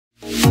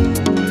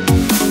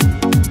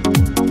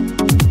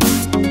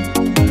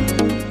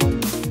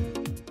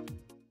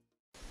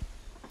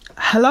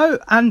Hello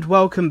and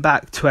welcome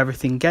back to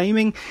Everything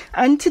Gaming,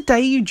 and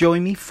today you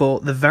join me for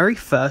the very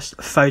first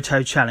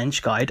photo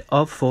challenge guide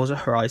of Forza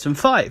Horizon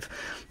 5.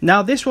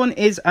 Now this one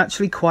is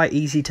actually quite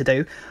easy to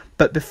do,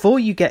 but before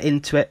you get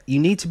into it you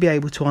need to be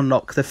able to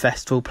unlock the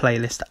festival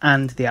playlist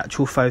and the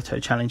actual photo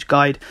challenge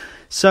guide.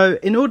 So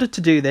in order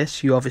to do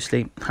this you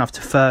obviously have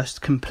to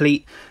first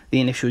complete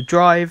the initial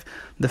drive,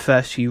 the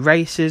first few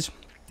races,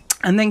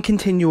 and then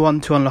continue on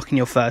to unlocking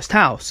your first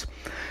house.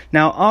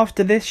 Now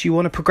after this you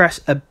want to progress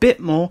a bit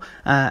more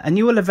and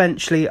you will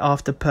eventually,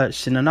 after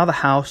purchasing another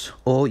house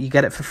or you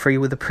get it for free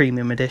with the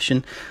premium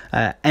edition,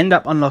 end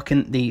up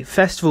unlocking the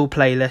festival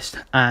playlist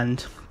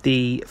and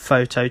the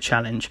photo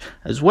challenge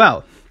as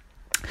well.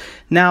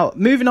 Now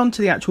moving on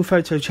to the actual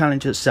photo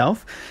challenge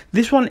itself,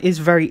 this one is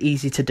very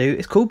easy to do.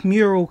 It's called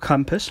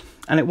MURALCOMPASS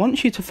and it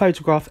wants you to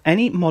photograph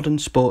any modern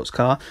sports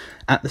car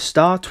at the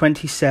Star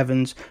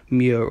 27's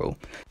mural.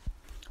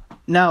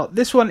 Now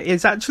this one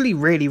is actually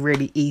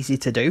really easy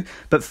to do,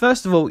 but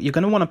first of all you're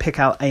going to want to pick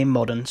out a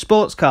modern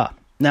sports car.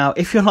 Now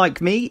if you're like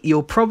me,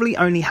 you'll probably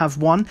only have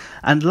one,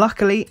 and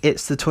luckily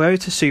it's the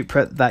Toyota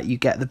Supra that you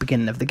get at the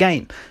beginning of the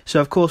game. So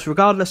of course,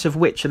 regardless of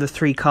which of the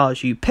three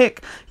cars you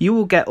pick, you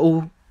will get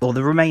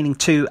the remaining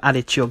two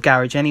added to your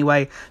garage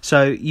anyway,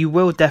 so you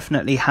will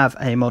definitely have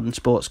a modern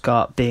sports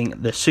car, being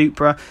the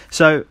Supra.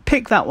 So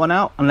pick that one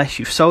out. Unless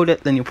you've sold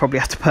it, then you'll probably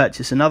have to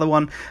purchase another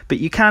one, but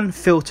you can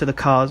filter the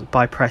cars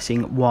by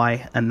pressing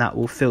Y, and that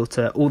will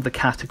filter all the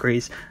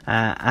categories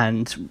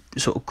and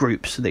sort of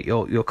groups that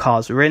your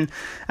cars are in,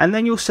 and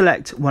then you'll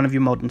select one of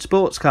your modern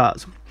sports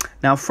cars.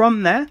 Now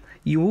from there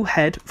you will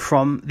head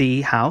from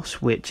the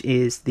house, which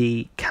is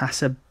the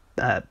Casa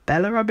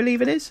Bella, I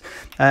believe it is,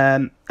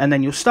 and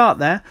then you'll start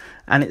there,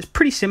 and it's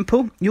pretty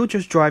simple. You'll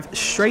just drive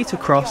straight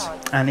across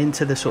and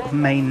into the sort of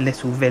main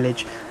little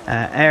village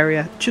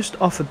area.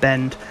 Just off a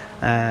bend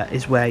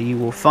is where you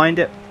will find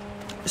it.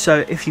 So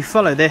if you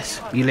follow this,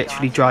 you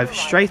literally drive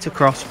straight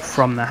across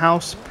from the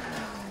house,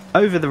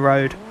 over the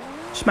road,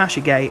 smash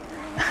a gate,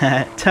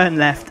 turn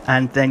left,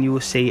 and then you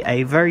will see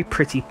a very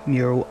pretty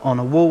mural on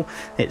a wall.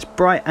 It's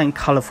bright and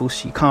colourful,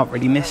 so you can't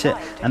really miss it,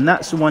 and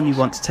that's the one you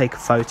want to take a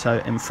photo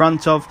in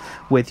front of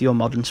with your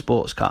modern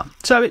sports car.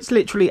 So it's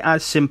literally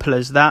as simple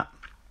as that.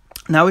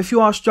 Now if you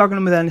are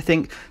struggling with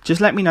anything,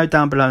 just let me know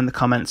down below in the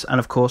comments, and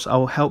of course I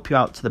will help you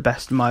out to the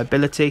best of my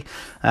ability.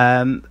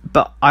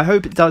 But I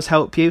hope it does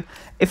help you.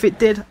 If it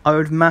did, I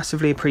would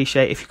massively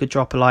appreciate if you could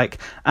drop a like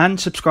and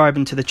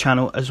subscribing to the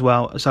channel, as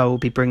well as I will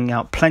be bringing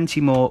out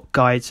plenty more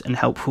guides and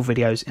helpful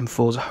videos in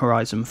Forza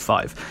Horizon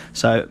 5.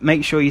 So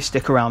make sure you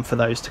stick around for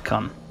those to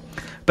come.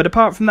 But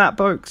apart from that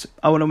folks,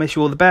 I want to wish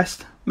you all the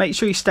best. Make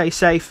sure you stay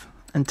safe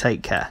and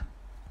take care.